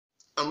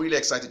I'm really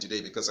excited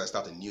today because I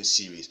start a new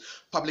series,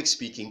 Public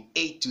Speaking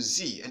A to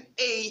Z, and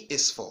A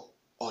is for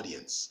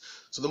audience.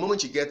 So the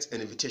moment you get an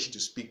invitation to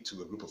speak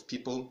to a group of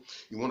people,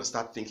 you want to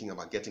start thinking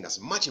about getting as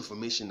much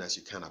information as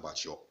you can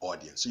about your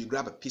audience. So you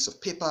grab a piece of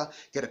paper,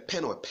 get a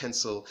pen or a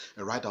pencil,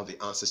 and write down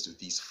the answers to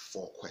these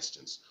 4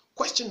 questions.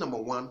 Question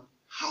number 1,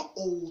 how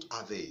old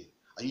are they?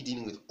 Are you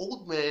dealing with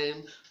old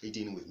men? Are you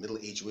dealing with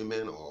middle-aged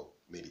women, or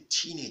maybe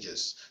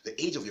teenagers?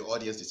 The age of your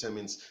audience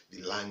determines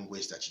the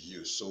language that you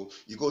use. So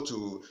you go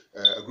to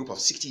a group of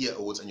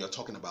 60-year-olds and you're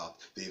talking about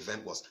the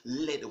event was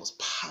lit, it was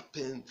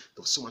popping, there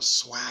was so much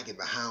swag in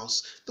the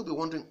house. They'll be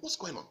wondering, what's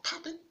going on?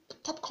 Popping?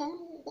 Popcorn?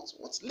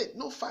 What's lit?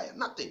 No fire,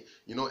 nothing.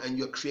 You know, and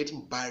you're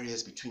creating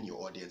barriers between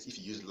your audience if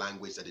you use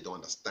language that they don't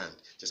understand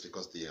just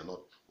because they are not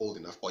old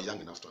enough or young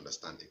enough to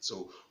understand it.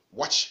 So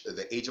watch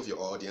the age of your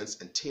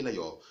audience and tailor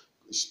your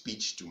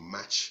speech to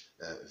match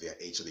their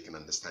age so they can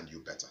understand you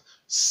better.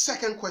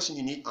 Second question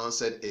you need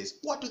answered is,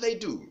 what do they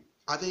do?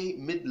 Are they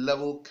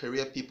mid-level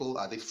career people?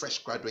 Are they fresh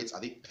graduates?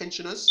 Are they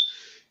pensioners?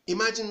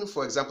 Imagine,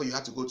 for example, you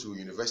have to go to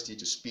university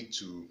to speak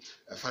to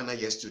final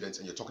year students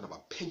and you're talking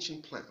about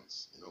pension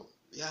plans. You know,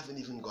 you haven't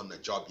even gotten a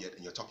job yet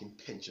and you're talking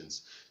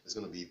pensions. There's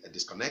going to be a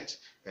disconnect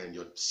and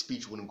your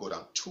speech wouldn't go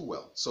down too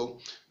well. So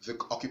the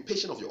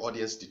occupation of your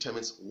audience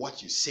determines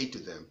what you say to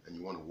them, and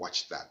you want to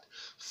watch that.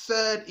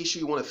 Third issue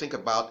you want to think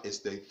about is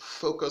the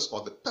focus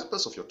or the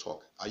purpose of your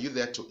talk. Are you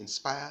there to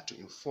inspire, to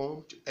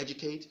inform, to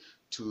educate,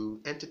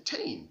 to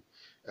entertain?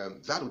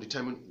 That will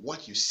determine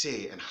what you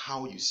say and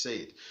how you say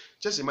it.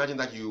 Just imagine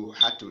that you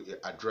had to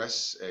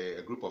address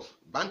a group of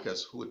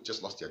bankers who had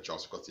just lost their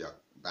jobs because their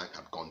bank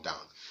had gone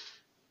down.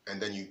 And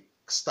then you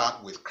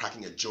start with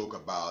cracking a joke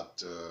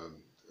about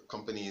a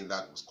company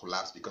that was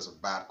collapsed because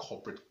of bad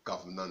corporate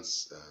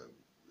governance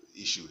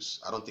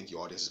issues. I don't think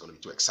your audience is going to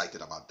be too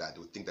excited about that.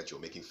 They would think that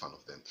you're making fun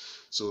of them.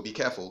 So be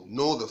careful.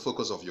 Know the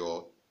focus of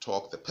your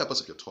talk, the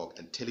purpose of your talk,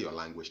 and tailor your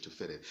language to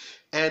fit it.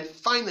 And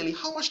finally,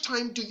 how much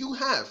time do you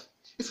have?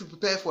 If you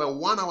prepare for a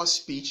 1-hour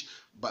speech,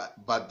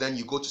 but then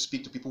you go to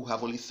speak to people who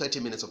have only 30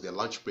 minutes of their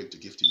lunch break to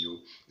give to you,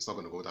 it's not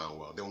going to go down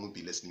well. They won't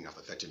be listening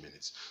after 30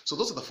 minutes. So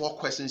those are the 4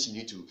 questions you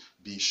need to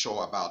be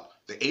sure about: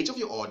 the age of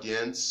your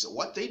audience,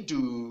 what they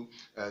do,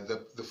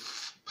 the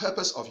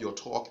purpose of your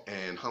talk,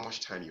 and how much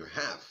time you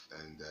have.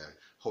 And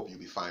hope you'll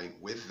be fine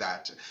with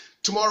that.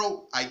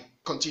 Tomorrow, I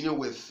continue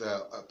with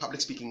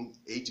public speaking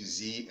A to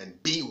Z,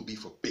 and B will be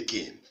for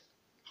begin.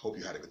 Hope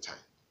you had a good time.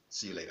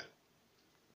 See you later.